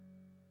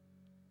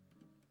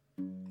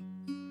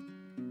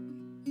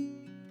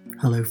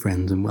Hello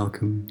friends and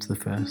welcome to the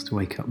first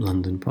Wake Up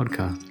London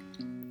podcast.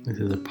 This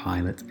is a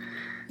pilot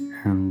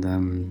and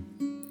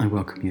I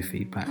welcome your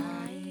feedback.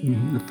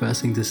 The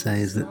first thing to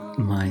say is that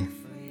my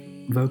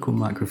vocal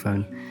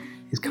microphone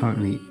is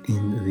currently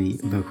in the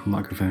vocal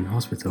microphone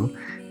hospital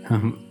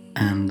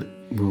and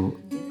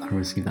I'll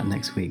receive that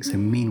next week. So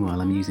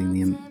meanwhile I'm using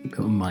the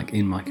mic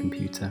in my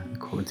computer. The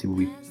quality will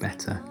be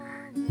better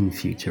in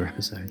future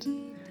episodes.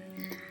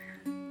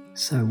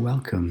 So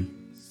welcome.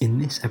 In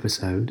this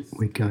episode,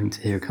 we're going to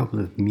hear a couple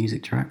of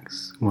music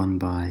tracks, one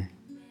by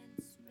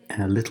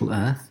Little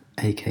Earth,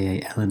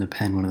 aka Eleanor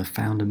Penn, one of the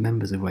founder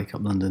members of Wake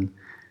Up London,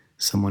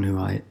 someone who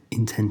I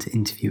intend to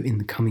interview in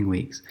the coming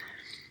weeks.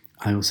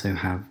 I also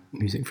have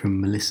music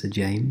from Melissa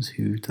James,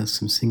 who does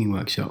some singing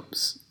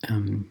workshops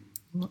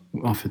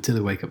offered to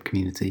the Wake Up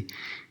community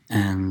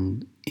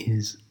and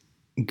is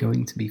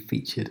going to be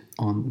featured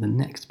on the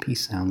next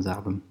Peace Sounds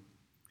album,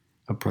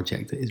 a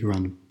project that is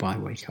run by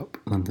Wake Up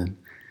London.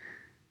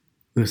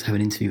 We also have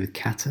an interview with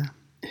Kata,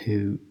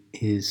 who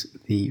is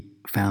the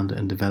founder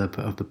and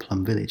developer of the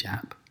Plum Village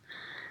app,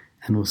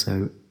 and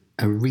also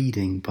a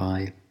reading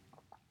by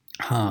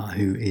Ha,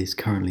 who is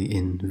currently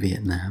in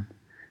Vietnam,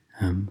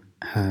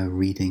 her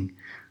reading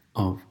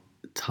of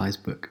Thai's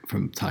book,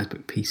 from Thai's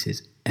book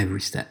Pieces, Every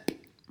Step.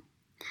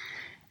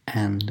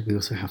 And we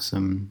also have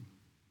some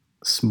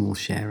small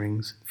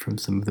sharings from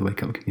some of the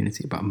Wake Up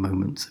community about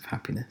moments of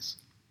happiness.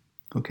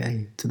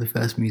 Okay, to the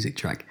first music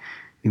track.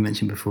 We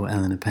mentioned before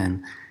Eleanor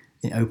Penn.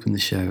 It opened the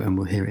show and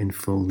we'll hear it in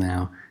full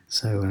now.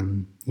 So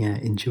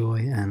enjoy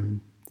and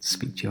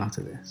speak to you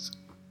after this.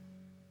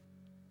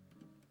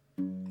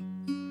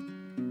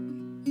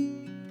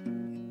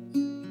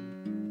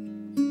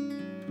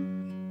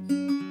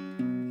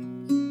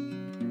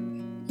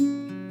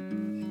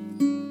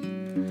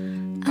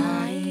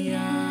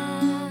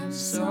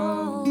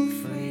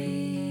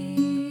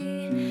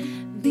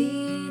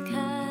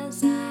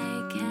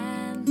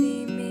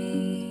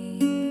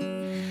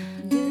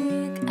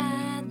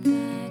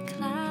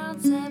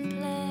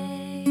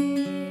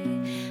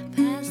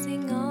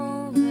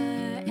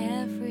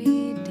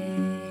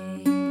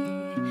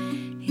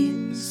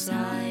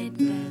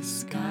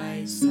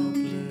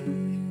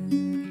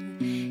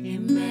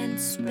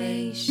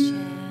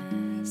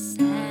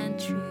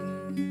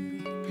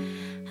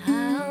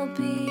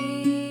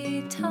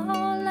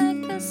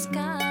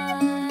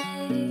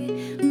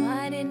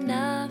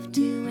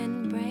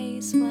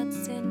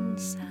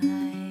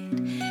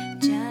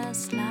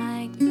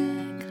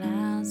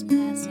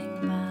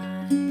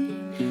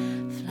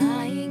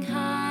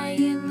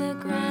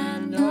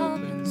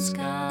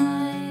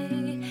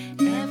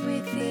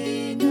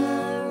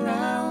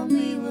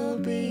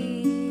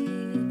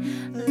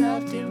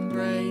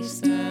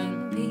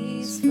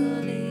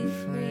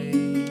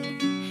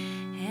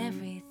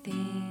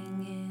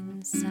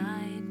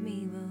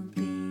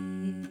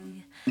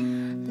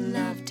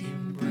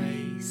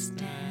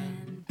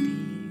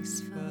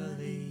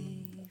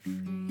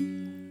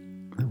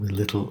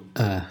 Little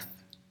Earth,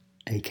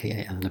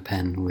 aka Eleanor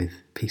Penn, with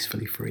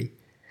Peacefully Free.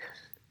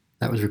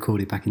 That was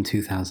recorded back in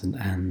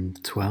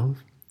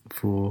 2012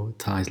 for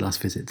Thai's last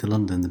visit to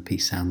London. The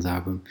Peace Sounds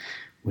album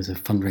was a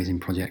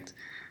fundraising project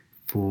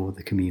for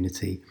the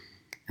community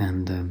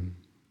and an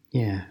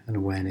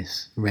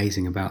awareness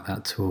raising about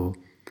that tour.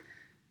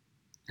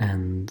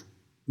 And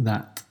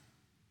that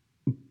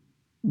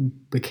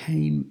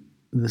became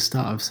the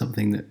start of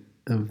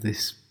of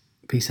this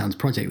Peace Sounds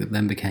project that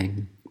then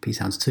became Peace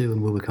Sounds 2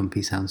 and will become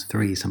Peace Sounds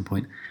 3 at some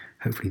point,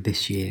 hopefully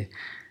this year.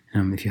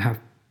 If you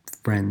have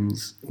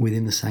friends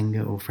within the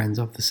Sangha or friends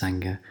of the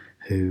Sangha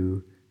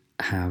who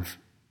have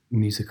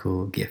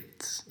musical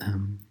gifts,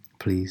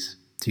 please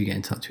do get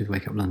in touch with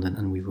Wake Up London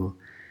and we will.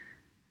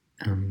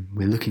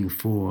 We're looking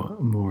for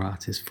more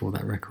artists for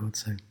that record,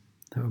 so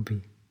that would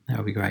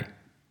be great.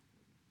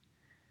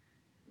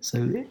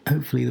 So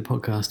hopefully the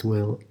podcast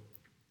will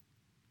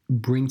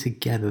bring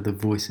together the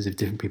voices of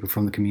different people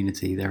from the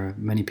community. There are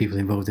many people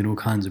involved in all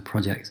kinds of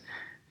projects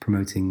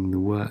promoting the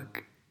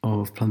work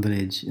of Plum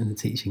Village and the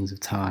teachings of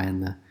Thai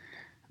and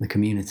the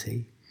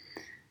community.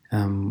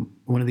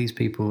 One of these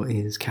people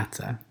is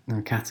Kata. Now,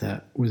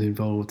 Kata was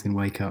involved in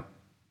Wake Up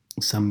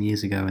some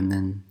years ago and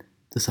then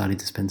decided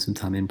to spend some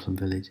time in Plum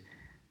Village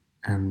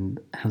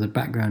and has a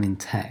background in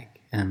tech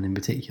and in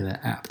particular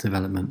app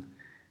development,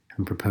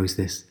 and proposed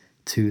this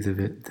to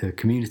the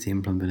community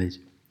in Plum Village,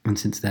 and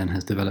since then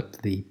has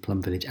developed the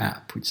Plum Village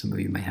app, which some of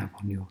you may have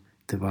on your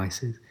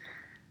devices.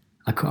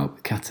 I caught up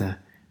with Kata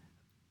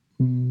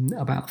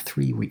about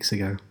 3 weeks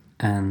ago,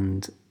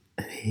 and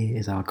here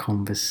is our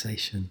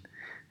conversation.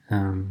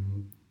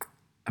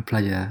 A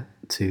pleasure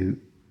to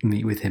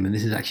meet with him, and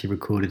this is actually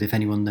recorded. If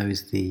anyone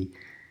knows the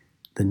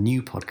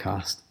new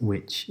podcast,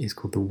 which is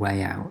called The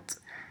Way Out,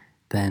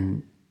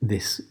 then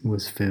this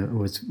was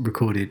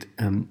recorded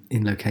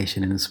in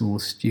location in a small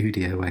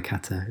studio where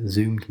Kata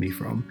zoomed me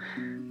from,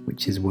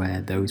 which is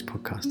where those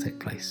podcasts take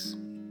place.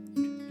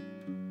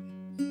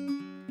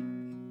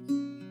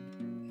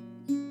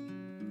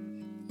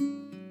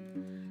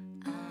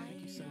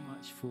 Thank you so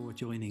much for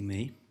joining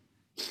me.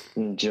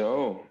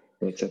 Joe,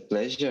 It's a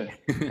pleasure.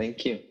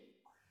 Thank you.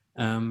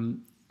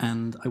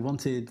 And I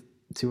wanted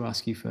to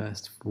ask you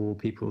first, for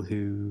people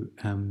who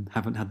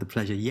haven't had the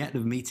pleasure yet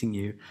of meeting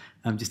you,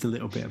 just a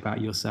little bit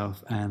about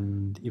yourself.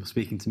 And you're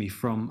speaking to me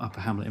from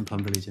Upper Hamlet in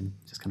Plum Village, and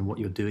just kind of what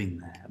you're doing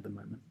there at the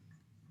moment.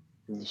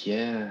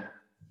 Yeah.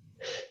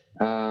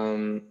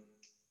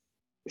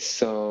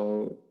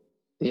 So,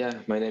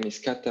 my name is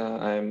Kata.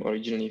 I'm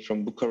originally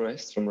from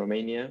Bucharest, from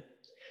Romania.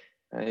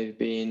 I've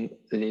been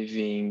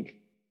living,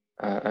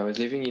 I was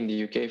living in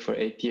the UK for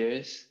 8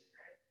 years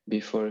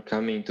before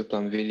coming to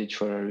Plum Village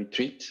for a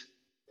retreat.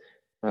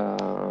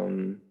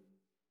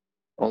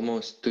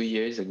 Almost 2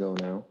 years ago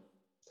now.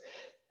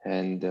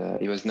 And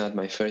it was not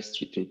my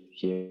first retreat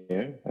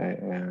here.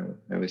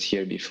 I was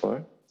here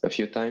before a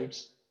few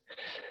times.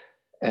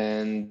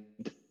 And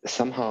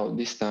somehow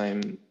this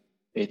time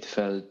it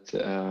felt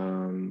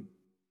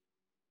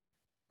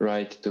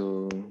right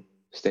to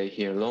stay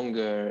here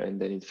longer,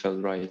 and then it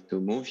felt right to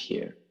move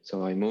here.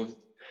 So I moved.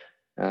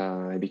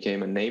 I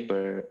became a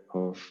neighbor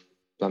of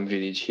Plum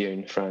Village here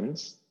in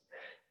France.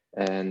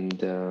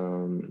 And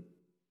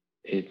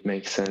it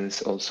makes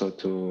sense also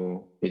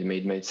it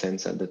made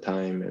sense at the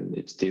time, and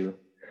it's still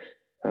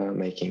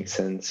making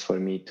sense for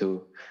me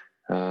to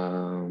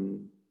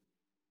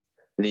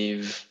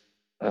live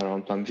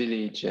around Plum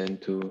Village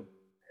and to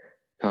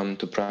come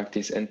to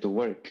practice and to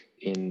work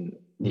in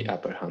the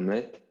Upper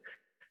Hamlet.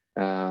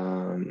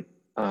 I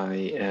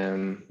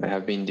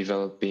have been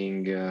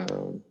developing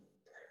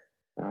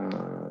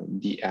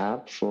the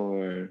app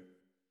for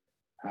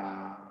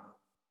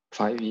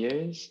 5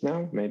 years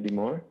now, maybe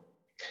more.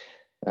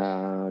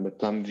 The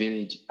Plum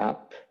Village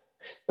app.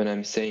 When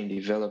I'm saying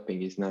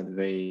developing, is not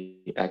very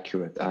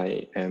accurate.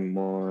 I am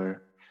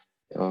more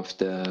of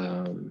the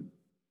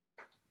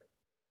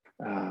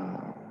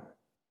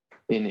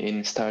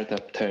in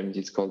startup terms,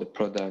 it's called a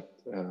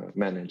product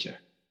manager.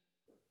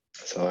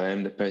 So I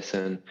am the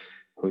person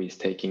who is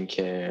taking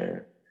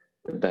care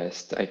the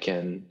best I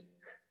can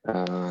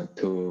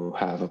to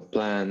have a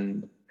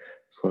plan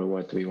for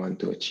what we want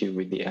to achieve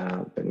with the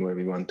app and where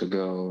we want to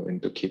go,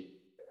 and to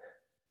keep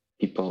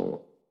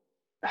people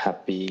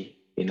happy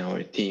in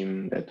our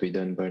team, that we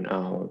don't burn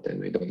out and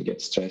we don't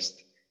get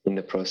stressed in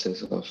the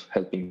process of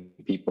helping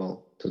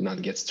people to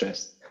not get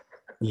stressed.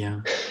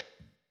 Yeah.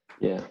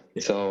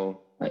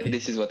 So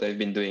this is what I've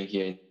been doing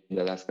here in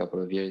the last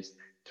couple of years,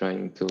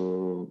 trying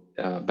to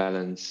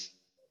balance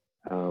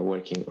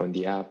working on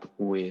the app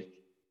with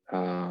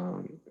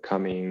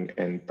coming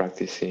and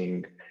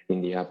practicing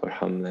in the Upper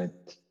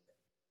Hamlet.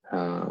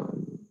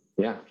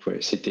 For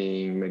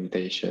sitting,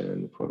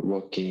 meditation, for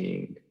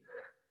walking,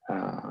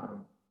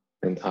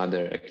 and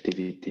other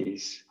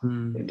activities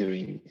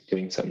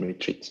during some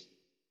retreats.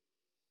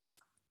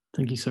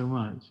 Thank you so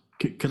much.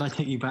 Could I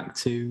take you back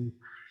to,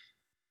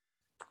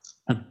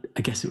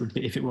 I guess it would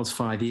be, if it was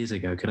 5 years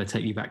ago, could I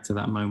take you back to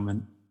that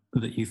moment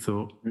that you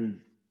thought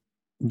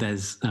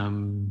there's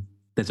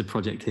a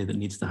project here that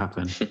needs to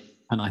happen,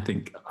 and I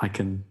think I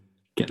can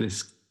get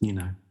this,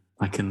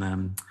 I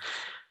can,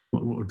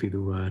 what would be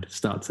the word?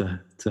 Start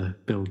to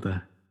build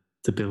that.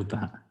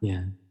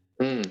 Yeah.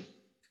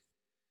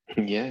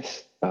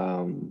 Yes.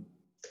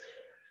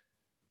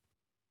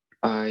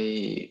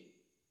 I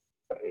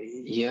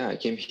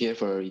came here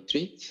for a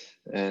retreat,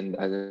 and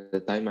at the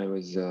time I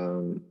was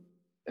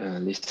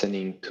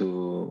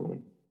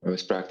I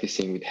was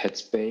practicing with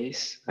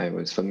Headspace. I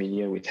was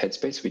familiar with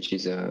Headspace, which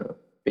is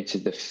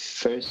the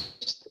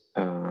first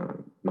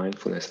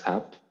mindfulness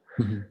app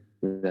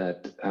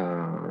that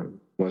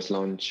was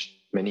launched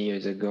many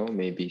years ago,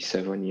 maybe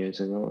 7 years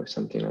ago or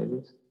something like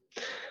this,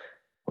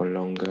 or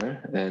longer.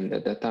 And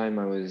at that time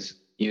I was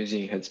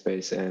using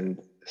Headspace,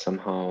 and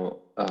somehow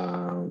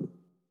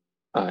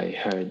I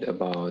heard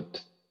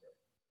about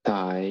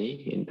Thai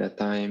in that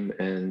time,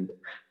 and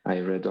I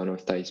read one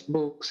of Thai's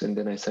books, and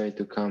then I started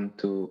to come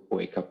to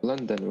Wake Up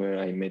London, where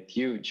I met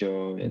you,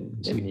 Joe, and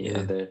many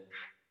other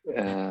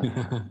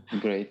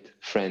great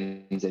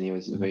friends, and he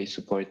was a very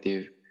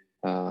supportive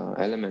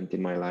element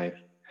in my life.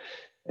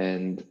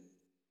 And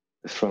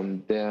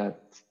from there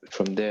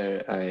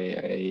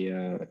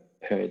I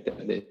heard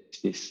that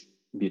there's this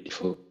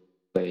beautiful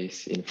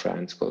place in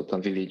France called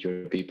Plum Village,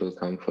 where people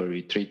come for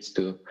retreats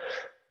to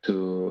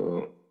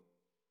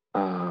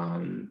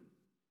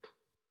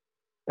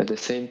at the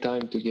same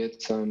time to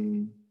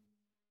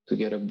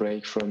get a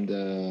break from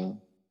the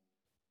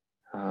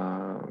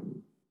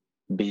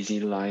busy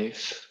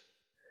life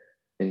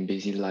and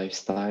busy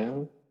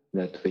lifestyle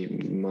that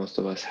most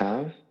of us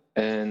have,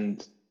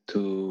 and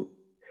to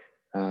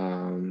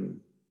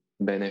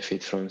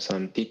benefit from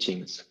some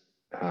teachings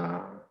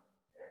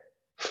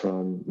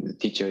from the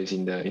teachers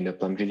in the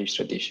Plum Village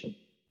tradition.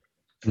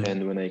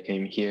 And when I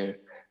came here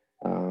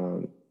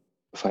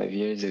 5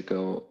 years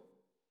ago,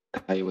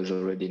 Thai was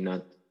already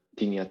not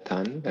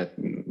Tinyatan, that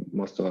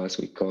most of us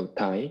we call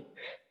Thai.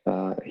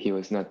 He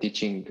was not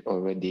teaching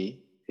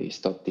already. He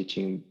stopped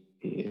teaching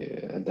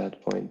at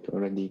that point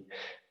already.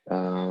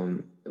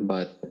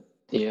 But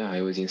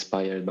I was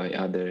inspired by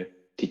other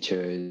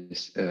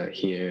teachers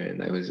here,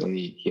 and I was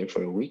only here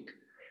for a week.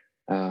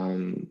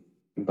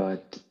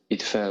 but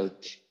it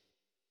felt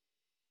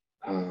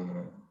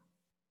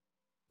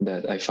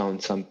that I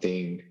found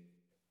something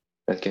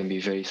that can be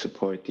very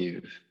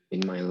supportive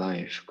in my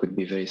life, could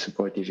be very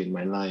supportive in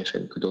my life,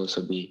 and could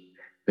also be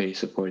very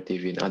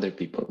supportive in other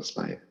people's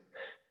life.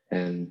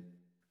 And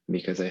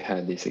because I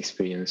had this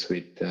experience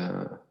with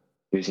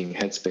using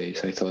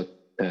Headspace, I thought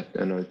that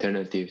an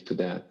alternative to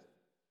that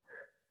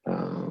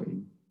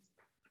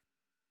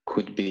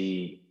could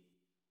be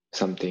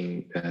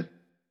something that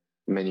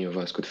many of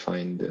us could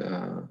find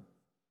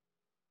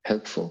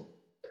helpful.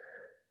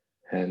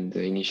 And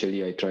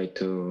initially I tried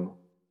to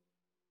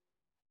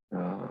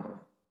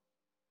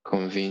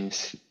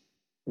convince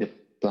the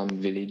Plum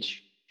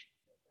Village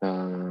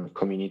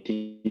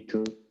community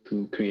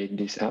to create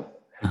this app.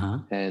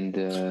 And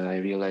I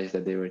realized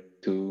that they were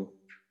too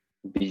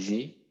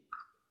busy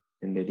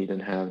and they didn't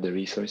have the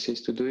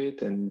resources to do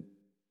it. And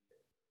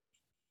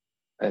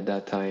at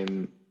that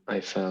time,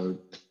 I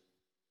felt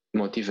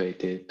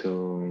motivated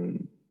to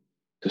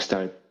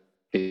start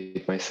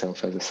it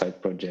myself as a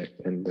side project.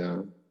 And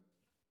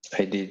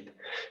I did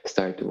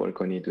start to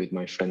work on it with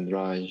my friend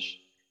Raj,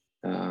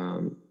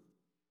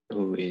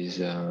 who is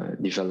a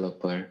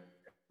developer.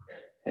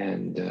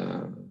 And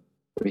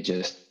we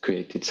just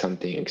created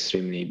something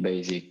extremely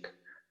basic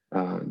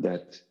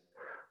that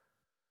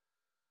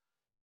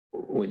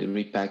would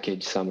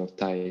repackage some of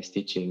Thai's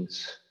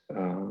teachings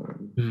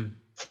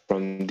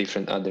from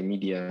different other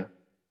media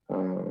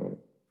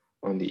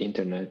on the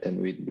internet, and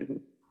we'd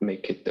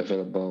make it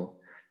available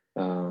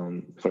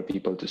for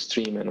people to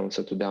stream and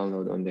also to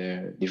download on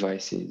their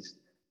devices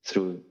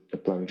through the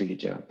Plum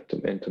Village app,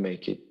 and to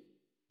make it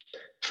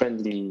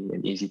friendly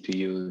and easy to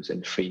use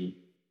and free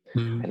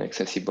and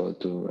accessible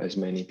to as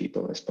many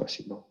people as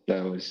possible.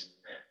 That was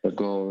the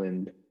goal,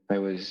 and I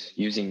was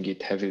using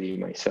it heavily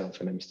myself,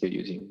 and I'm still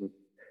using it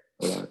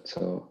a lot.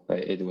 So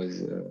it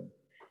was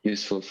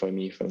useful for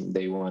me from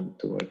day one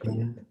to work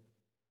on it.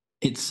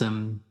 It's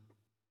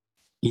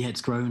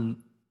it's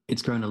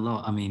grown a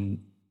lot. I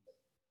mean,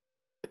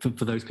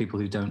 for those people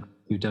who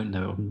don't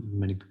know, or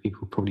many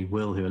people probably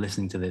will who are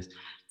listening to this,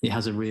 it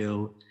has a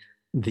real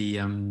the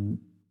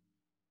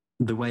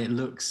way it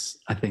looks,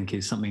 I think,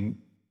 is something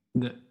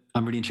that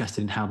I'm really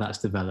interested in how that's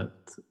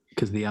developed,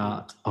 because the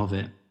art of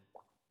it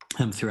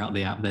throughout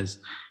the app, there's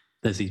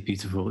these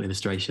beautiful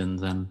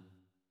illustrations, and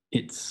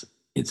it's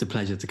a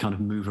pleasure to kind of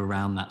move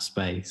around that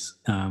space.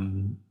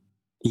 And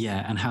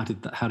how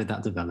did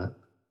that develop?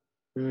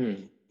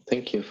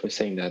 Thank you for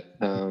saying that.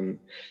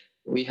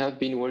 We have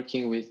been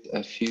working with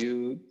a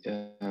few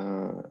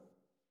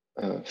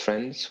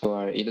friends who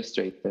are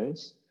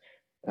illustrators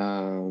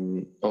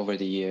over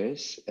the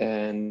years,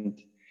 and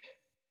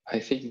I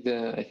think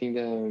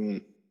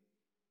the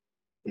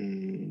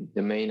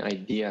main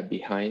idea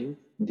behind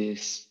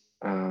this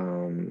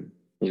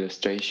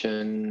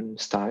illustration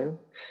style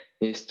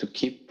is to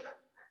keep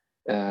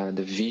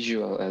the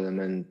visual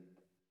element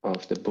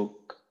of the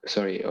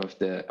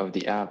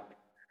app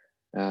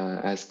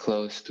as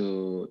close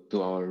to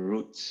our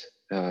roots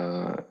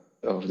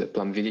of the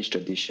Plum Village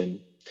tradition,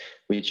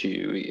 which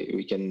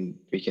we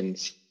can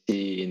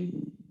see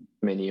in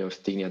many of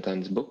Thich Nhat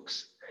Hanh's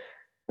books,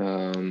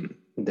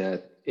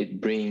 that it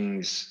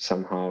brings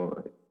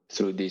somehow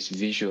through these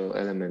visual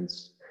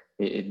elements,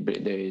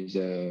 there is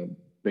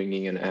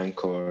bringing an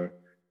anchor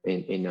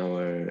in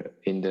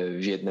the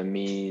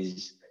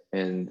Vietnamese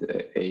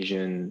and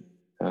Asian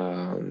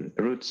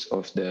roots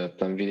of the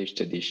Plum Village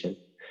tradition.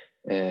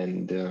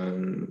 And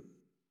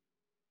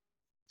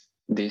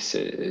this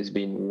has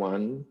been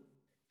one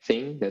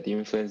thing that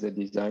influenced the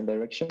design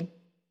direction,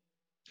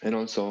 and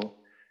also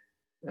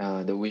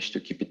the wish to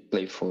keep it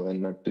playful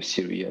and not too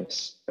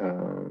serious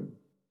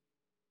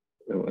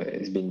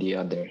has been the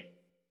other.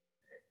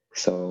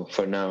 So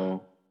for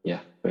now,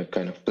 we're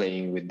kind of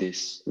playing with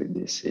this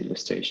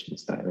illustration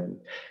style, and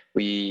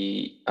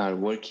we are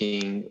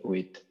working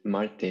with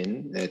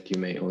Martin, that you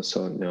may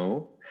also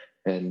know,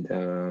 and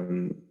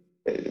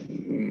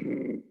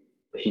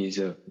he's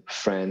a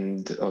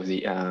friend of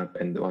the app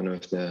and one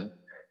of the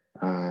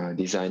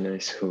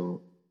designers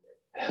who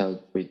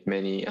helped with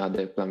many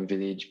other Plum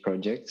Village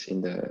projects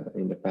in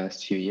the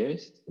last few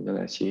years.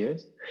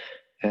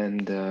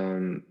 And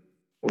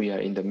we are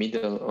in the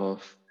middle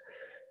of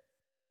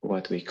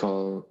what we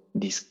call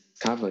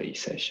discovery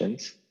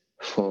sessions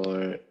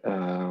for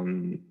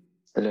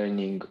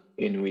learning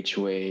in which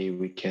way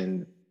we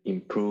can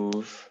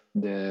improve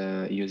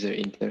the user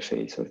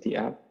interface of the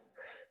app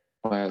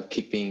while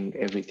keeping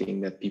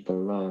everything that people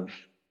love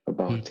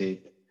about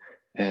it,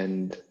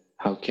 and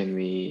how can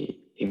we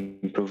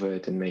improve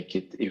it and make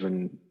it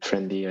even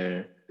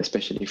friendlier,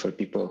 especially for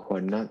people who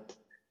are not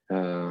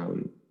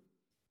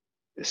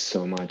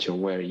so much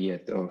aware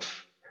yet of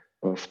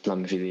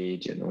Plum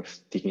Village and of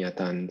Thich Nhat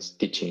Hanh's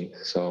teaching.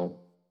 So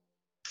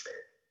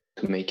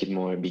to make it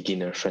more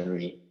beginner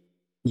friendly.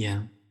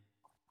 Yeah,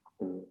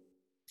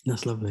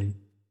 that's lovely.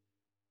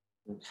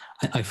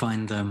 I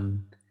find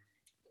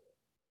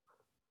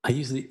I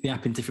use the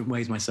app in different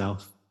ways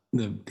myself.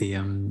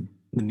 The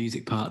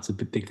music part's a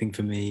big thing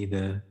for me.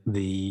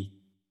 The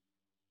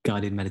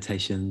guided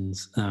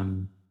meditations.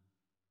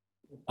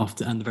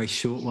 Often, and the very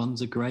short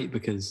ones are great,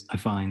 because I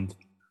find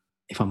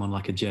if I'm on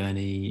like a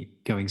journey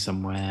going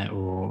somewhere,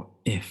 or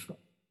if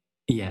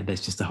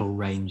there's just a whole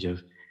range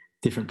of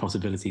different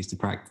possibilities to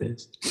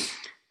practice.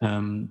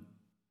 And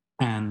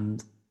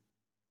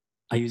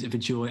I use it for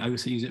joy. I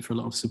also use it for a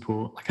lot of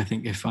support. Like, I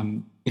think if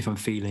I'm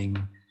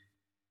feeling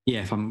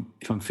if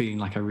I'm feeling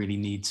like I really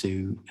need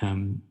to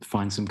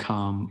find some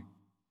calm,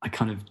 I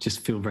kind of just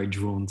feel very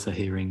drawn to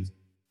hearing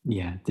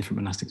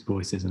different monastics'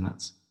 voices, and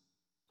that's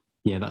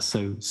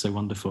so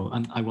wonderful.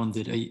 And I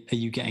wondered, are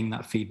you getting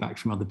that feedback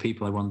from other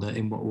people? I wonder,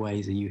 in what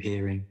ways are you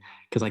hearing?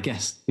 Because I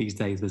guess these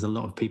days there's a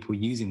lot of people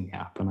using the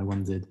app, and I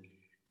wondered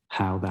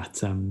how that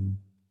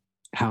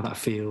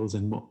feels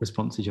and what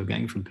responses you're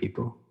getting from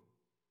people.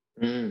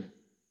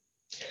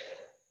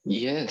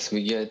 Yes,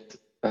 we get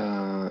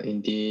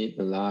indeed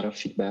a lot of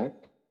feedback,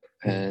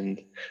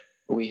 and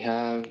we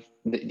have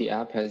the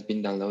app has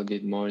been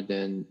downloaded more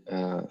than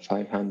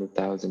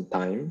 500,000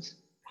 times.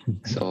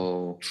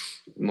 So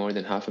more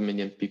than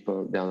 500,000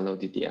 people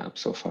downloaded the app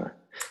so far.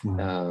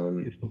 Wow.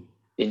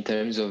 In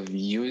terms of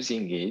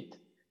using it,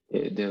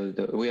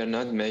 we are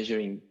not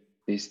measuring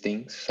these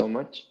things so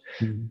much.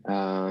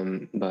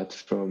 But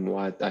from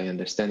what I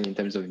understand, in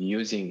terms of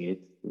using it,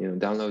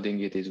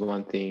 downloading it is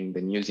one thing,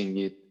 then using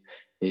it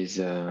is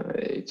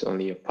it's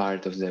only a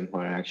part of them who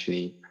are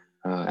actually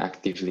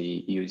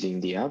actively using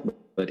the app,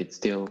 but it's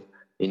still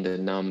in the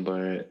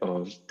number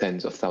of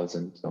tens of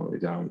thousands, so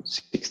it's around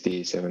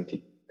 60,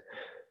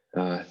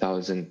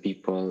 70,000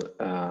 people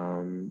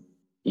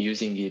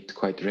using it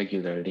quite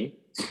regularly.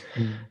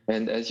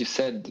 And as you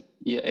said,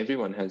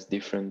 everyone has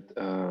different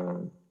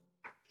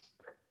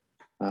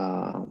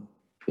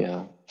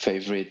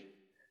favorite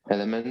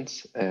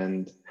elements,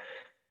 and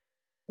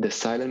the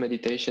silent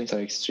meditations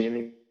are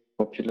extremely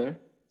popular.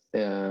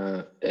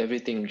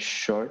 Everything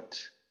short,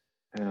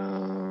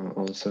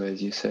 also,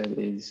 as you said,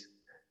 is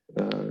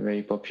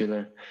very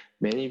popular.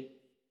 Many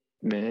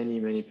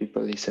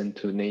people listen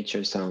to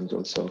nature sounds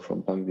also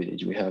from Palm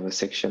Village. We have a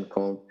section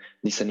called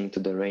Listening to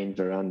the Rain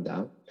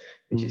Veranda,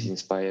 which is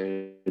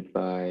inspired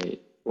by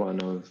one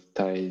of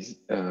Thay's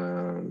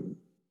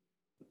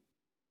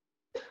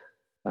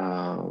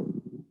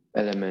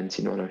elements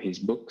in one of his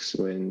books,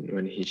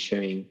 when he's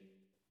showing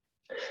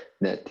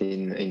that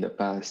in the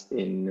past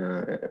in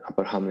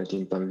Upper Hamlet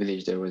in Palm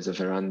Village there was a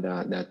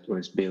veranda that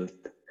was built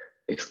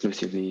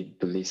exclusively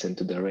to listen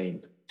to the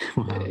rain.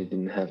 Wow. It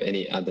didn't have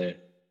any other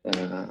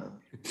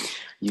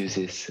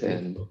uses,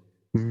 and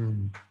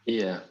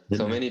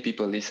so many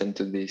people listen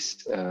to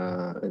these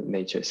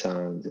nature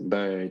sounds,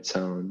 bird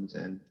sounds,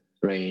 and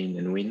rain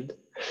and wind.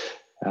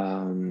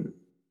 And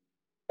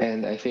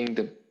I think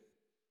that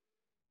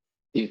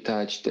you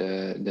touched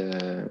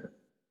the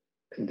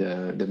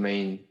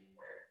main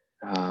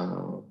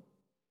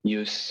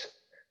use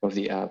of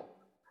the app,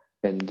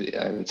 and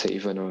I would say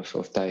even of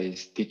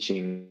Thay's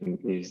teaching,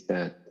 is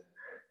that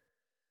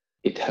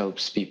it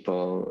helps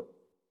people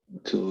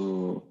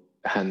to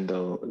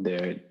handle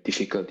their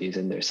difficulties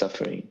and their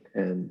suffering.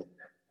 And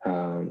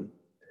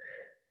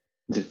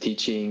the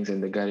teachings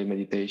and the guided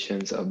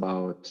meditations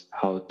about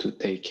how to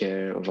take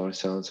care of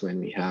ourselves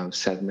when we have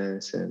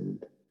sadness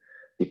and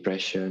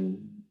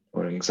depression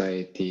or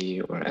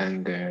anxiety or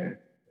anger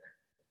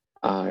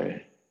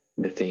are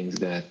the things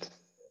that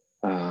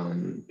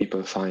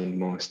people find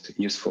most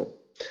useful,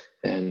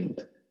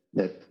 and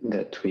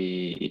that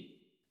we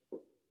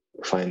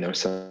find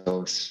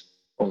ourselves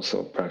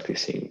also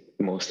practicing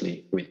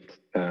mostly with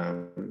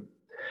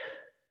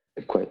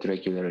quite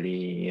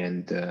regularly.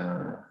 And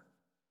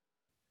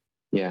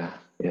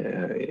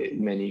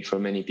for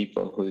many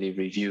people who leave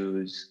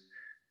reviews,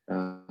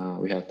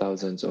 we have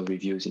thousands of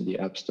reviews in the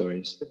app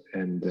stores,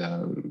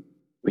 and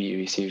we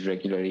receive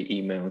regularly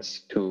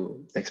emails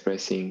too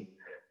expressing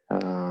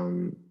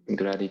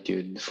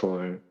gratitude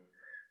for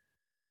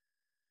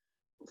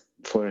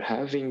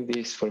having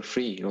this for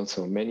free.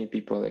 Also, many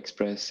people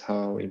express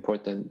how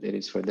important it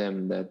is for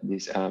them that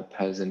this app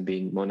hasn't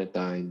been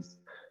monetized,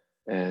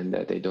 and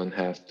that they don't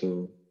have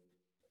to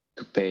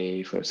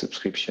pay for a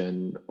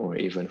subscription or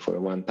even for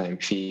a one-time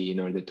fee in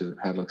order to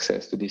have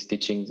access to these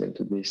teachings and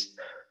to this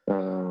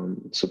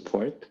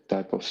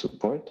type of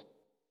support.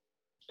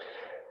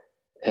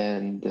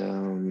 And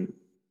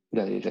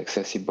that is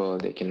accessible.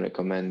 They can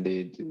recommend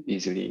it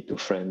easily to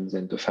friends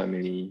and to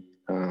family.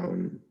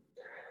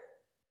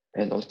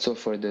 And also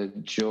for the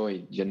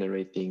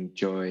generating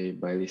joy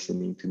by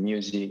listening to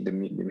music.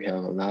 We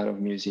have a lot of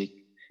music.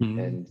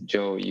 And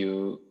Joe,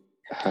 you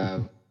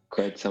have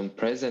quite some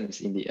presence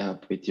in the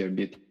app with your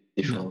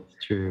beautiful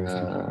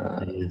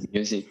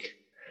music.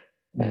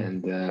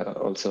 And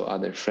also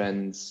other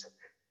friends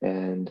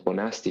and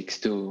monastics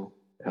too,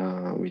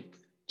 with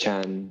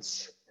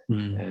chants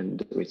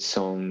and with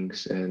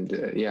songs. And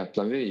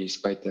Palm Village is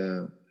quite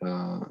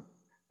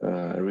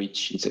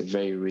rich. It's a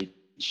very rich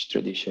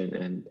tradition,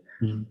 and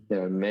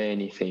there are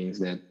many things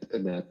that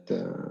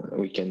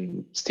we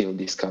can still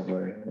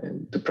discover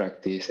and to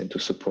practice and to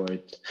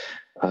support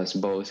us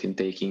both in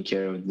taking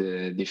care of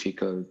the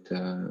difficult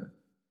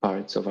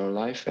parts of our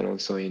life, and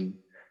also in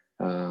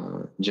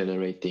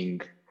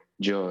generating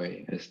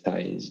joy, as Thai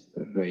is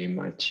very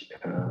much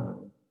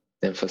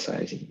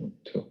emphasizing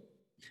too.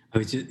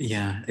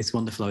 It's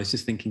wonderful. I was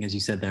just thinking, as you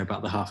said there,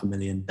 about the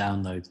 500,000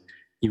 downloads.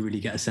 You really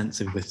get a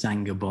sense of the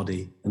Sangha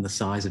body and the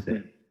size of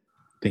it,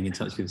 being in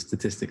touch with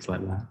statistics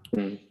like that.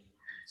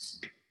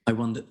 I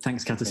wonder,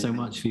 thanks, Kata, so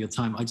much for your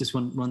time. I just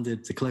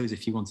wondered, to close,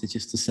 if you wanted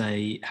just to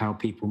say how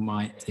people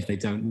might, if they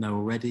don't know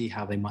already,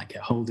 how they might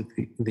get hold of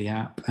the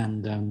app,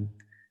 and then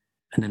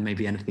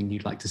maybe anything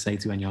you'd like to say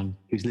to anyone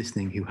who's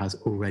listening who has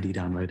already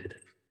downloaded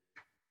it.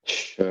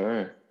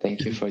 Sure.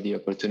 Thank you for the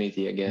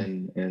opportunity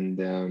again.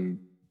 And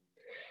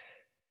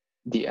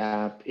the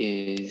app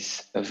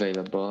is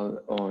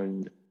available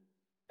on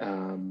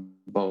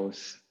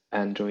both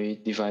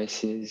Android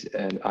devices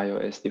and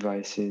iOS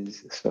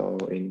devices, so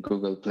in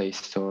Google Play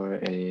Store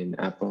and in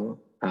Apple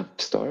App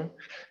Store.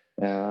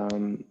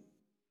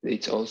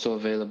 It's also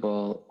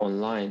available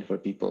online for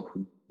people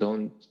who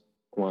don't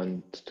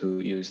want to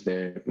use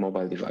their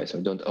mobile device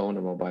or don't own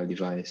a mobile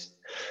device.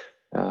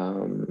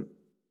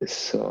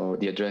 So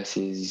the address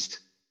is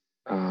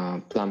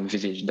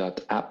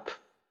plumvillage.app.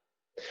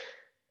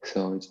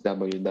 So it's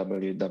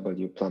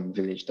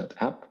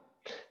www.plumvillage.app.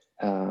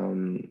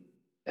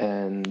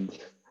 And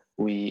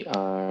we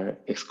are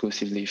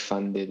exclusively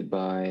funded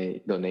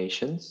by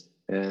donations,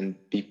 and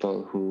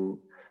people who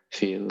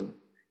feel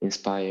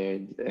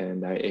inspired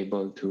and are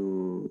able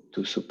to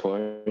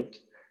support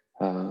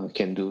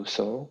can do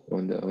so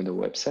on the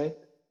website.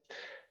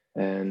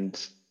 And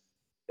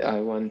I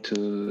want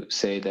to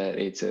say that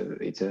it's a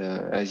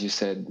as you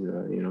said,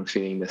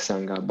 feeling the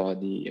Sangha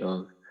body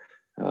of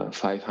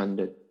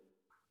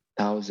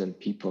 500,000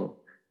 people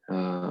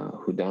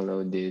who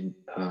downloaded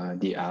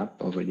the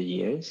app over the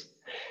years.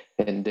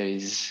 And there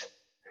is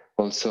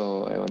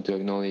also, I want to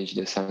acknowledge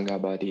the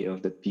Sangha body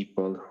of the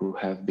people who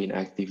have been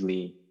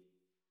actively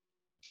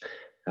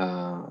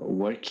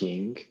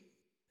working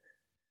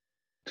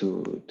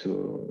to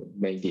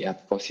make the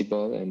app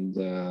possible. And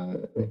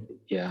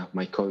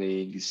my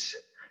colleagues,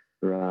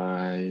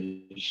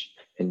 Raj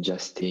and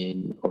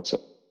Justin,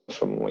 also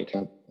from Wake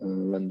Up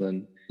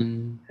London,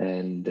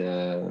 and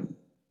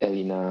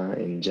Elena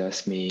and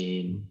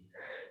Jasmine,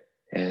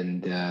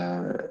 and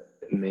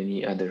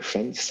many other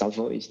friends.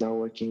 Salvo is now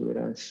working with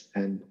us,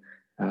 and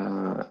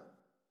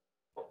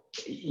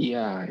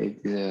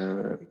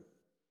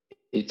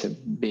it's a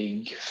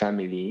big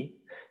family.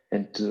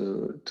 And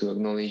to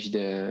acknowledge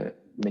the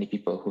many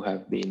people who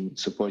have been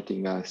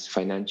supporting us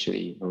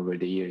financially over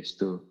the years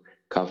to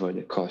cover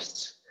the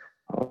costs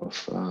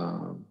of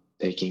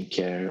taking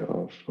care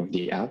of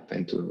the app,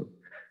 and to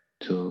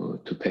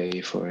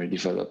pay for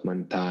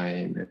development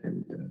time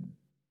and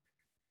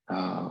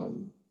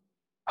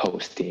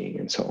hosting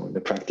and so on,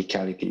 the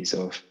practicalities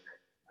of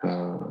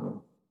a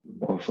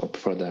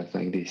product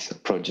like this, a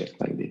project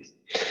like this.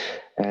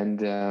 And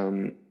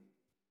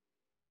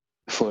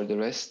for the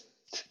rest,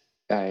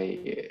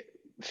 I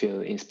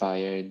feel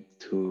inspired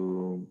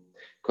to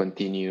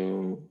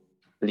continue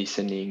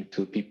listening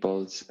to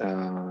people's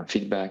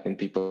feedback and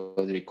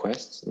people's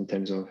requests in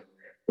terms of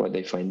what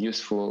they find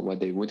useful, what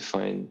they would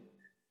find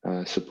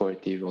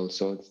supportive,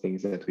 also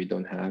things that we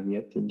don't have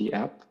yet in the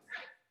app.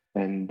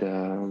 And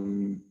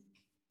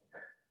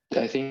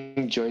I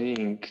think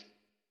joining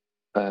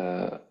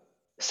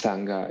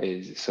Sangha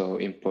is so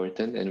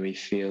important, and we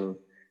feel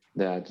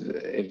that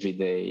every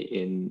day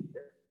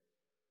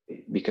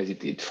because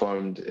it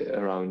formed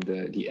around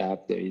the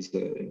app, there is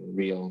a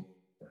real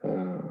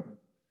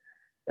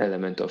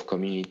element of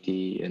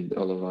community, and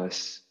all of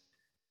us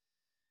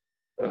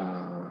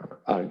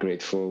are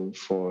grateful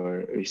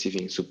for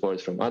receiving support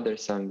from other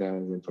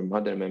Sanghas and from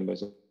other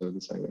members of the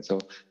Sangha. So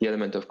the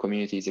element of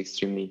community is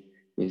extremely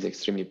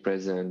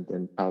present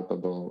and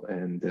palpable.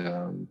 And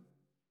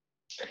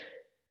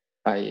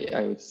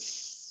I would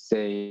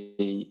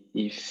say,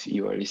 if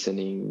you are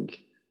listening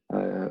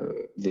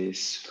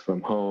this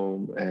from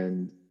home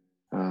and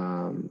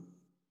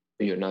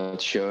you're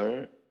not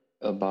sure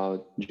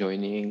about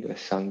joining a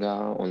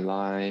Sangha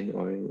online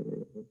or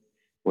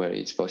where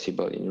it's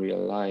possible in real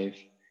life,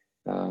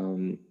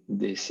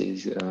 this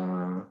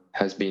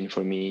has been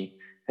for me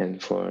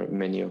and for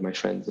many of my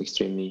friends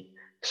extremely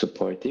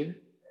supportive.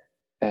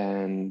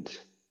 And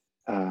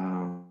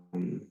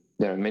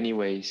there are many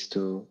ways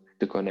to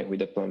connect with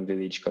the Plum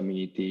Village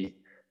community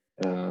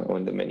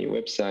on the many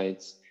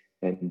websites,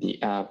 and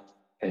the app,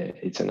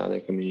 it's another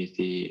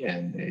community,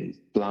 and there's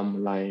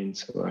Plum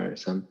Lines, who are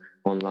some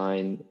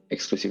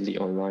exclusively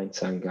online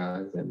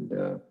Sanghas,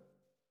 and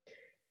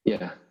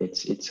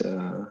it's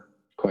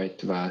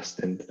quite vast.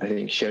 And I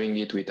think sharing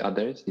it with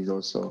others is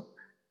also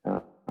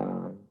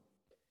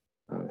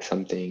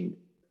something,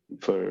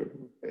 for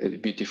a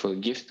beautiful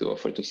gift to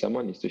offer to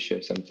someone, is to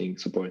share something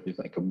supportive,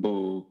 like a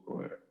book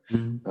or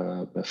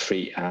a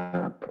free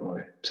app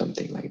or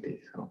something like this.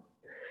 So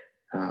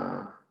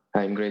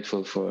I'm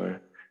grateful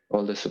for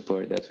all the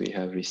support that we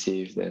have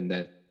received, and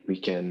that we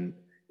can,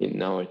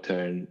 in our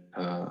turn,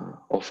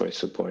 offer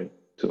support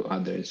to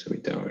others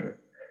with our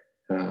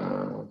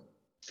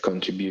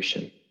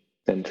contribution.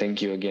 And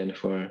thank you again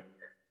for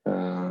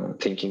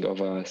thinking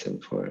of us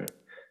and for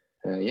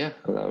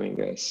allowing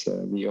us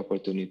the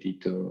opportunity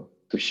to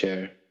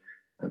share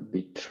a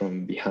bit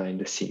from behind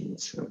the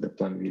scenes of the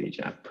Plum Village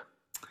app.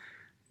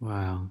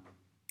 Wow.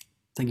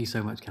 Thank you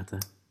so much, Kata.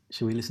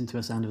 Shall we listen to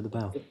A Sound of the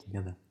Bell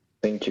together?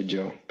 Thank you,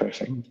 Joe.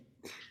 Perfect.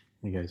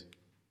 Here goes.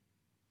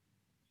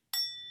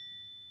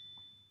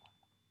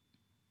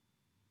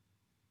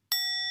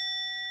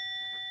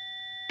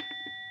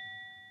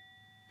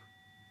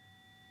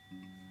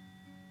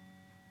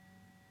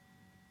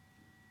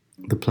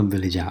 The Plum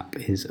Village app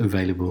is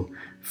available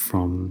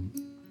from,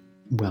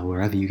 well,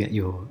 wherever you get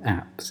your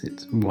apps.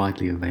 It's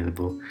widely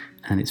available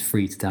and it's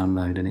free to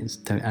download, and it's,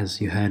 as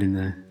you heard in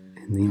the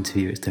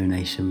interview, it's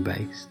donation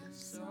based.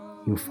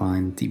 You'll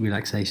find deep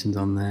relaxations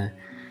on there,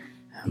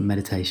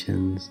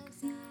 meditations,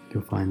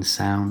 you'll find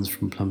sounds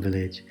from Plum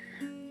Village,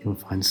 you'll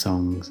find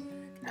songs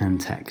and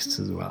texts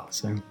as well.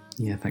 So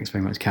yeah, thanks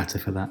very much, Kata,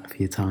 for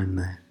your time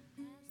there.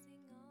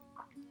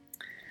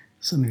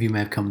 Some of you may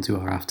have come to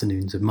our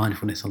afternoons of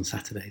mindfulness on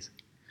Saturdays.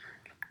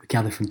 We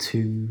gather from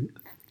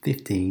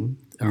 2:15,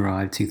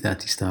 arrive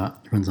 2:30 start,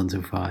 runs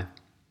until 5.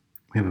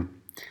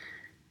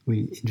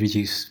 We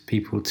introduce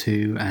people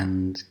to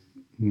and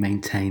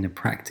maintain a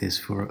practice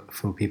for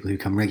people who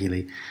come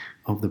regularly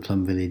of the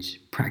Plum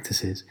Village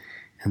practices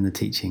and the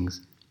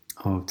teachings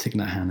of Thich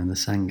Nhat Hanh and the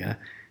Sangha.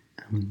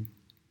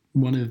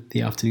 One of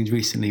the afternoons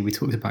recently, we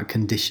talked about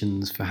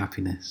conditions for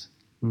happiness.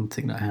 And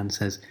Thich Nhat Hanh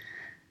says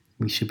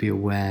we should be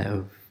aware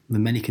of the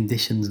many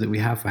conditions that we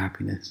have for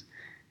happiness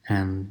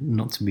and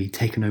not to be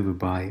taken over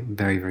by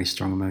very, very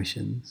strong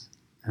emotions.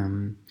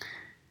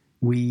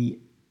 We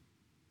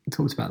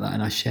talked about that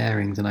in our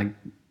sharings, and I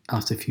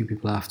asked a few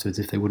people afterwards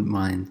if they wouldn't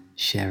mind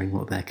sharing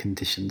what their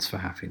conditions for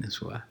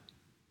happiness were.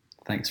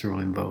 Thanks for all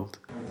involved.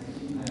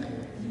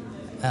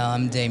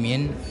 I'm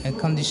Damien. A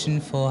condition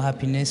for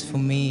happiness for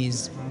me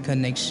is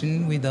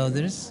connection with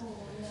others.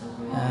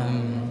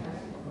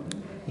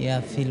 I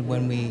feel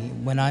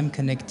when I'm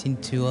connecting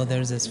to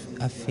others,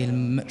 I feel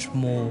much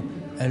more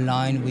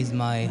aligned with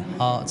my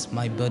heart,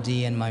 my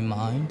body, and my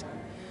mind.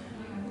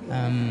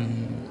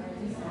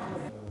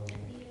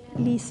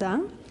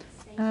 Lisa,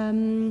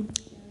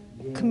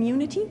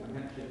 community,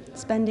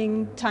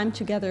 spending time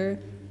together,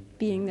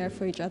 being there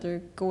for each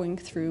other, going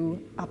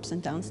through ups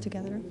and downs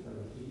together.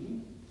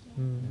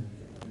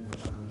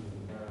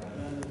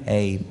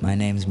 Hey, my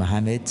name's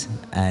Mohammed,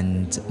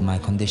 and my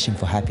condition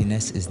for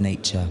happiness is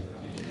nature.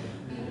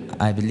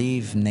 I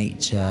believe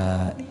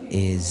nature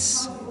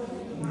is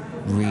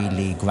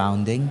really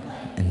grounding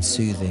and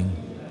soothing,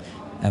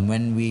 and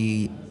when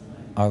we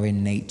are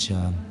in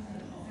nature,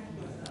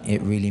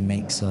 it really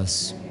makes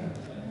us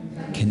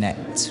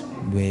connect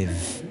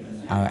with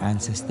our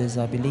ancestors,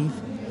 I believe.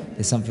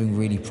 There's something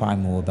really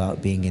primal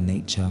about being in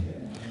nature,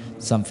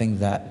 something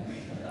that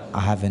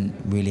I haven't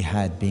really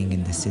had being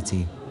in the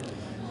city.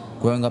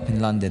 Growing up in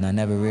London, I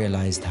never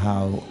realized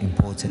how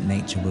important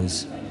nature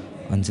was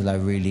until I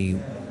really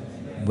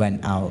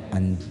went out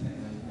and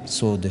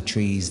saw the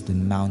trees, the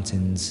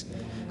mountains,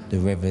 the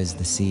rivers,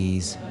 the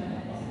seas,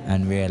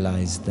 and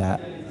realized that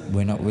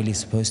we're not really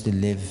supposed to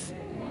live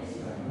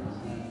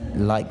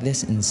like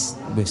this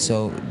with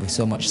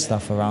so much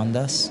stuff around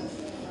us.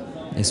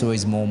 It's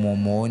always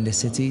more in the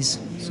cities,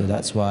 so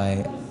that's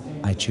why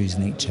I choose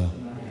nature.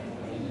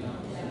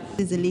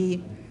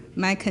 Usually,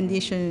 my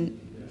condition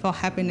for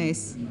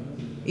happiness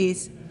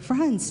is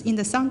friends in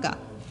the Sangha.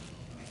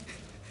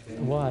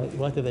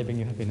 Why do they bring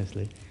you happiness,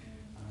 Lee?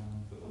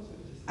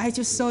 I'm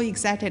just so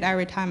excited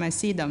every time I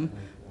see them.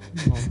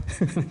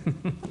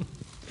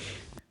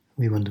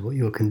 We wonder what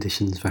your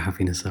conditions for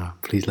happiness are.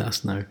 Please let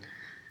us know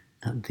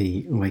at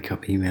the Wake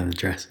Up email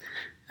address.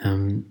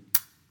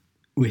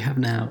 We have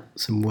now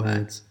some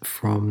words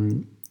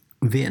from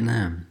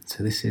Vietnam.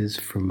 So this is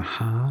from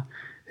Ha,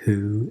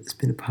 who has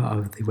been a part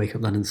of the Wake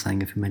Up London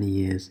Sangha for many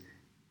years.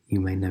 You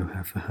may know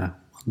her for her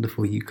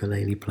wonderful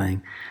ukulele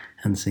playing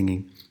and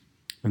singing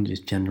and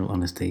just general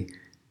honesty,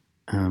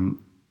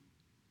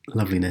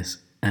 loveliness,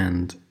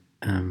 and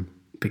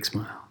big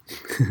smile.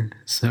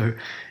 So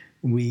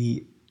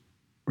we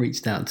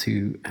reached out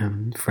to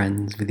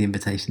friends with the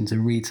invitation to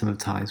read some of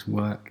Thai's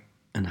work,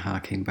 and Ha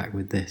came back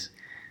with this.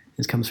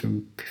 This comes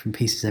from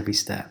Pieces Every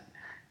Step,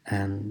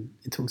 and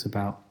it talks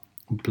about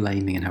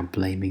blaming and how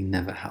blaming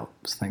never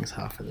helps. Thanks,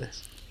 Ha, for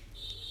this.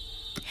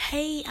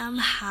 Hey, I'm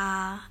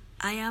Ha.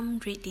 I am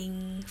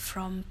reading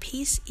from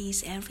Peace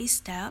is Every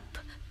Step,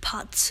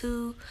 Part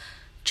 2,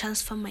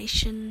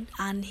 Transformation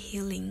and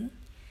Healing.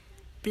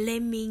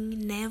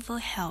 Blaming never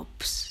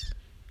helps.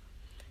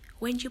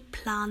 When you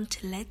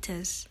plant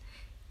lettuce,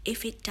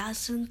 if it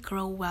doesn't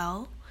grow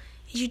well,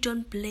 you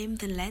don't blame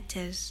the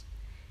lettuce.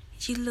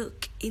 You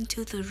look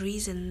into the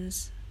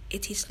reasons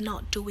it is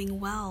not doing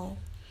well.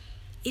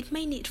 It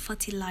may need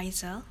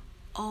fertilizer,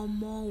 or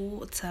more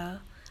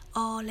water,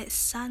 or less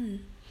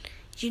sun.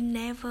 You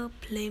never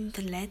blame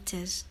the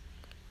lettuce.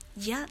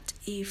 Yet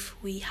if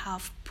we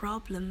have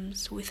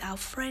problems with our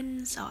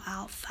friends or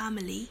our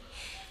family,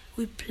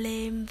 we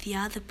blame the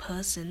other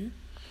person.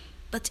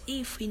 But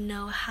if we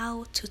know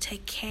how to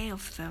take care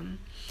of them,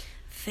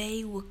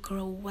 they will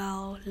grow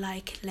well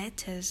like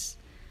lettuce.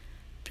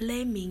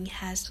 Blaming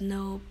has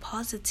no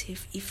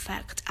positive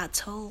effect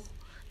at all,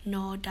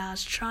 nor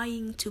does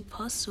trying to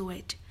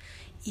persuade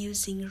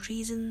using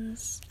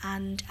reasons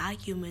and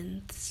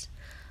arguments.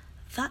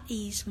 That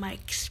is my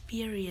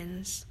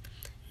experience.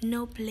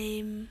 No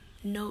blame,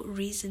 no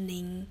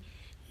reasoning,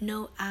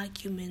 no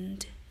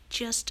argument,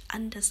 just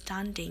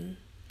understanding.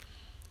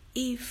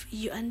 If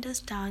you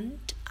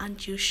understand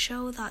and you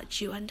show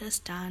that you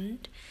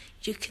understand,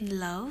 you can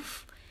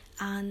love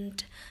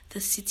and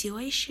the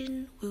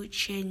situation will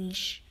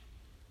change.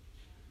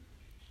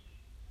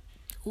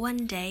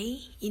 One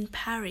day in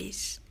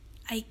Paris,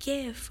 I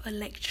gave a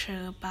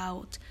lecture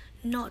about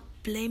not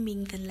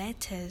blaming the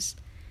letters.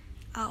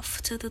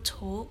 After the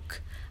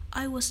talk,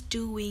 I was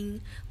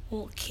doing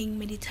walking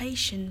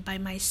meditation by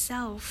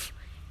myself,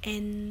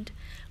 and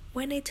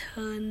when I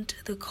turned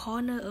the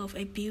corner of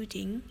a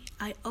building,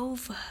 I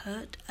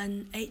overheard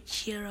an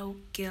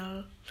 8-year-old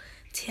girl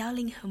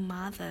telling her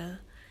mother,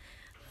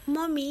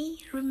 "Mommy,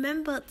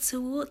 remember to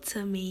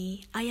water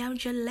me. I am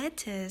your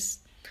lettuce."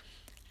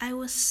 I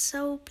was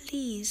so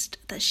pleased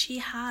that she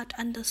had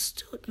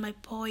understood my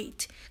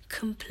point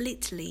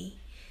completely.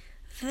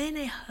 Then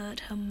I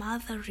heard her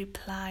mother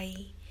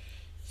reply,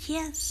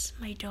 "Yes,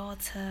 my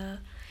daughter,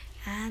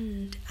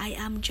 and I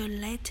am your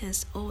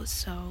lettuce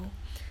also.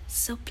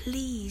 So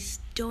please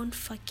don't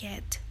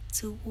forget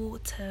to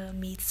water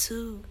me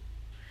too."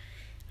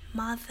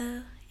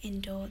 Mother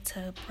and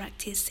daughter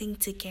practicing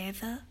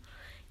together,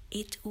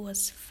 it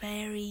was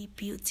very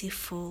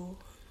beautiful.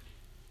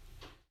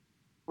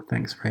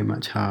 Thanks very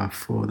much, Ha,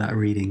 for that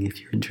reading. If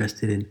you're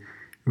interested in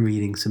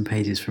reading some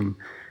pages from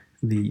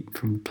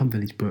Plum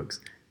Village books,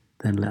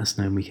 then let us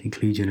know and we can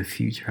include you in a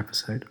future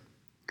episode.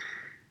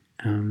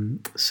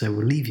 So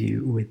we'll leave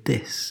you with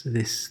this.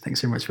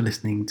 Thanks so much for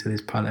listening to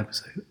this pilot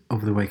episode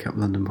of the Wake Up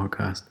London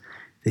podcast.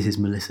 This is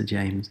Melissa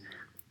James.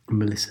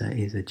 Melissa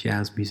is a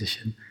jazz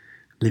musician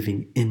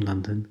living in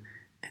London.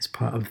 It's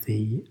part of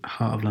the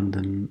Heart of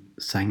London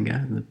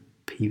Sangha, the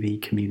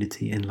PV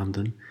community in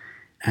London,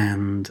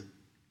 and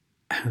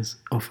has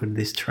offered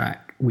this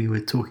track. We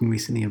were talking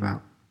recently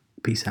about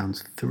Peace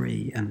Sounds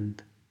 3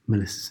 and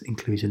Melissa's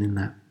inclusion in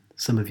that.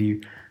 Some of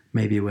you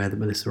may be aware that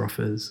Melissa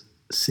offers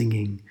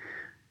singing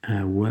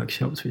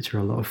workshops, which are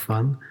a lot of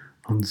fun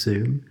on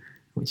Zoom,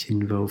 which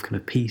involve kind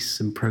of peace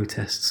and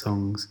protest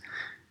songs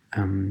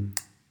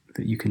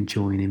that you can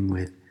join in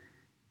with,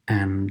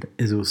 and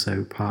is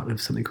also part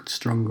of something called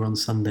Stronger on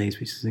Sundays,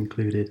 which has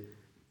included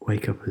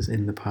wake-uppers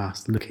in the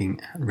past looking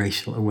at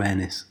racial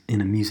awareness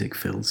in a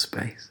music-filled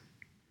space.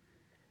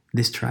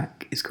 This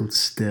track is called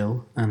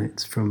Still, and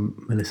it's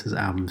from Melissa's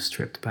album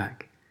Stripped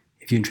Back.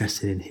 If you're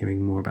interested in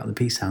hearing more about the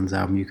Peace Sounds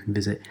album, you can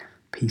visit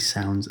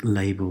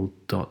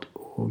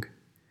peacesoundslabel.org.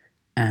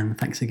 And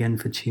thanks again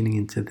for tuning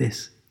into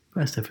this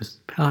first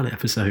pilot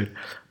episode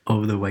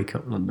of the Wake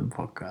Up London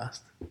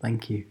podcast.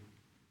 Thank you.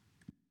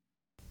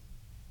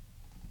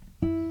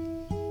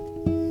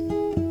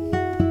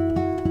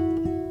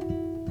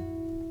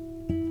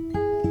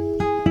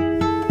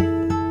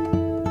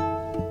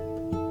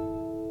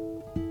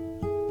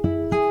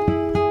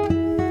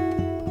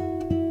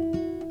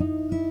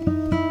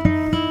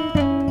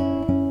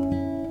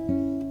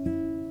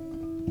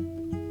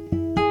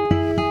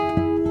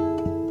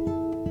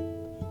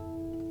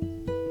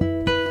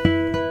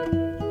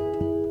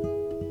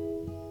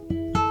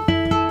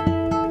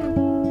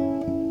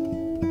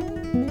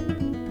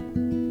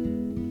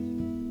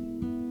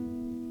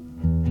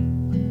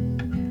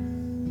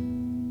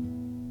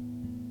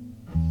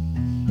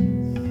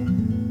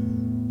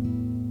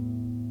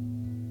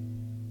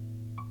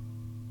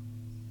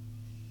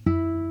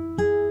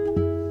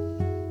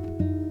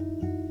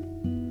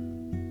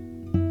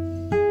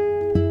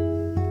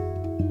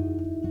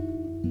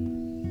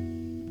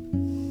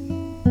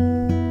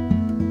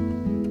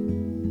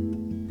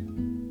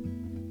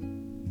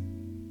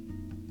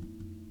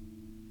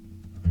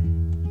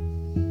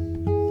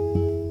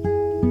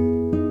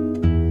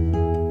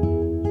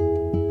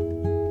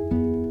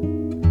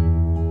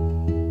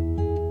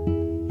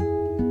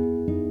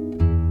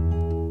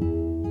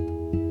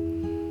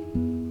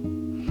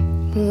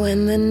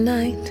 When the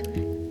night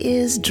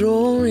is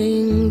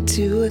drawing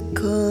to a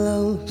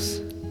close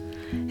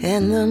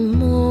and the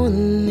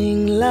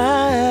morning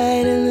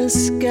light in the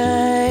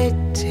sky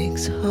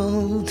takes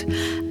hold,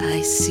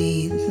 I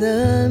see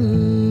the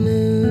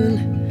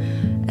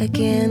moon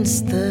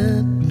against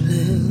the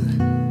blue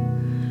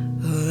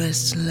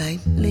rest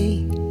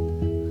lightly.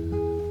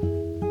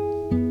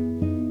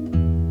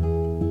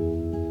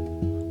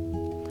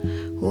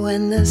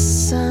 When the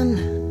sun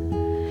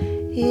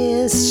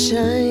is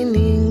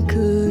shining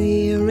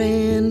clear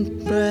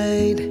and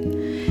bright,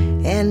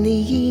 and the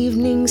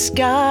evening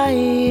sky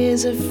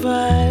is a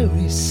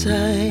fiery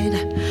sight,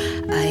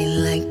 I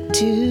like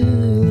to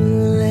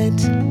let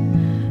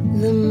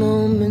the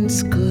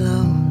moments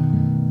glow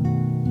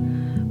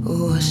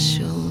wash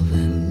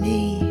over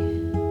me.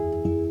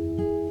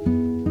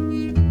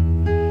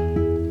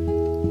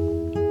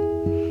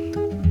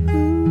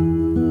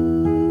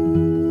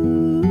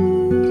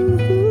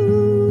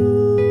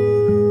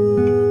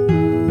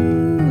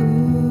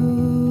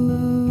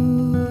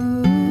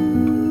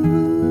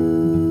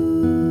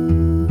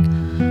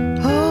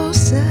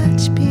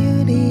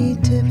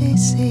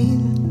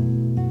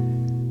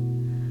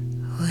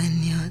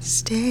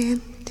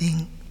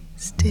 standing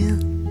still.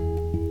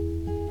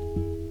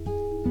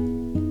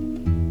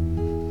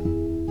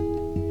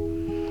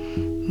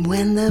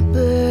 When the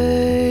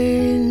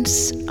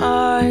birds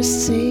are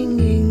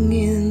singing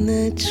in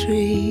the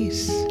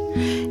trees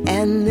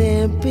and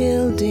they're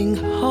building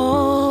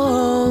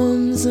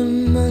homes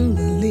among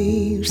the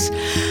leaves,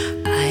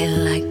 I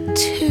like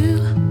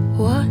to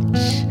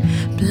watch,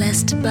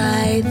 blessed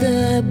by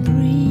the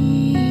breeze.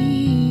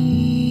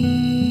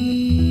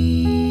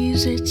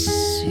 It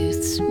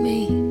soothes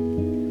me.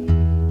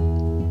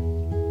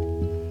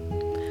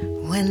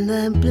 When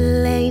the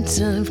blades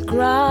of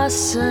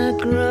grass are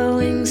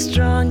growing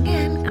strong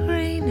and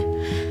green,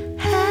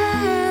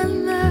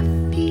 and the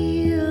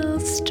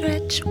fields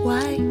stretch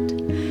wide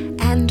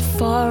and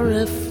far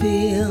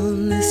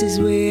afield, this is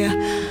where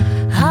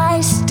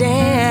I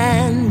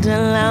stand,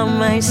 allow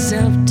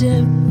myself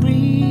to breathe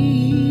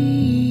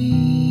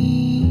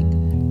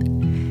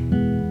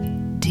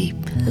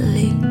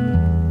deeply.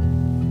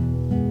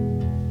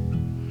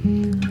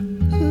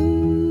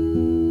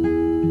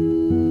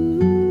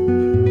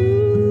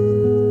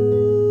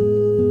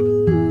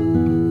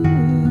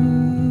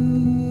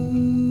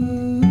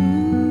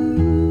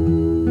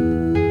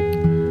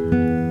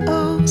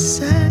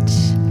 Such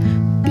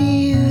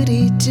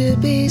beauty to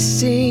be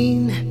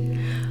seen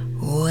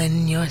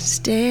when you're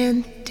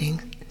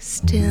standing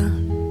still.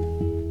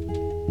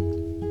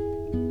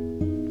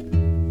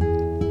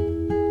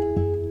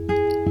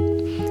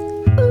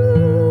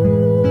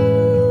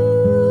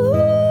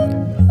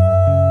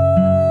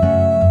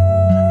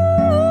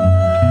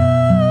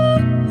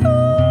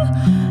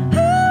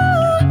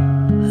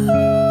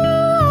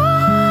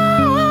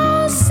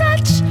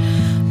 Such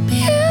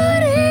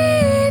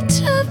beauty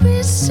to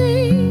be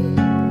seen,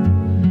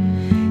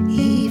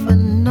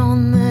 even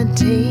on the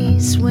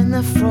days when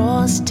the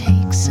frost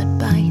takes a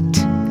bite,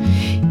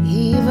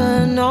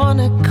 even on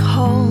a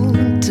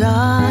cold,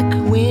 dark,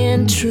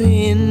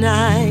 wintry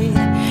night,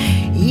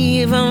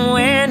 even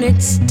when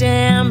it's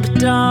damp,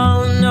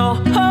 dull, no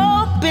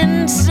hope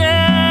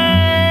inside.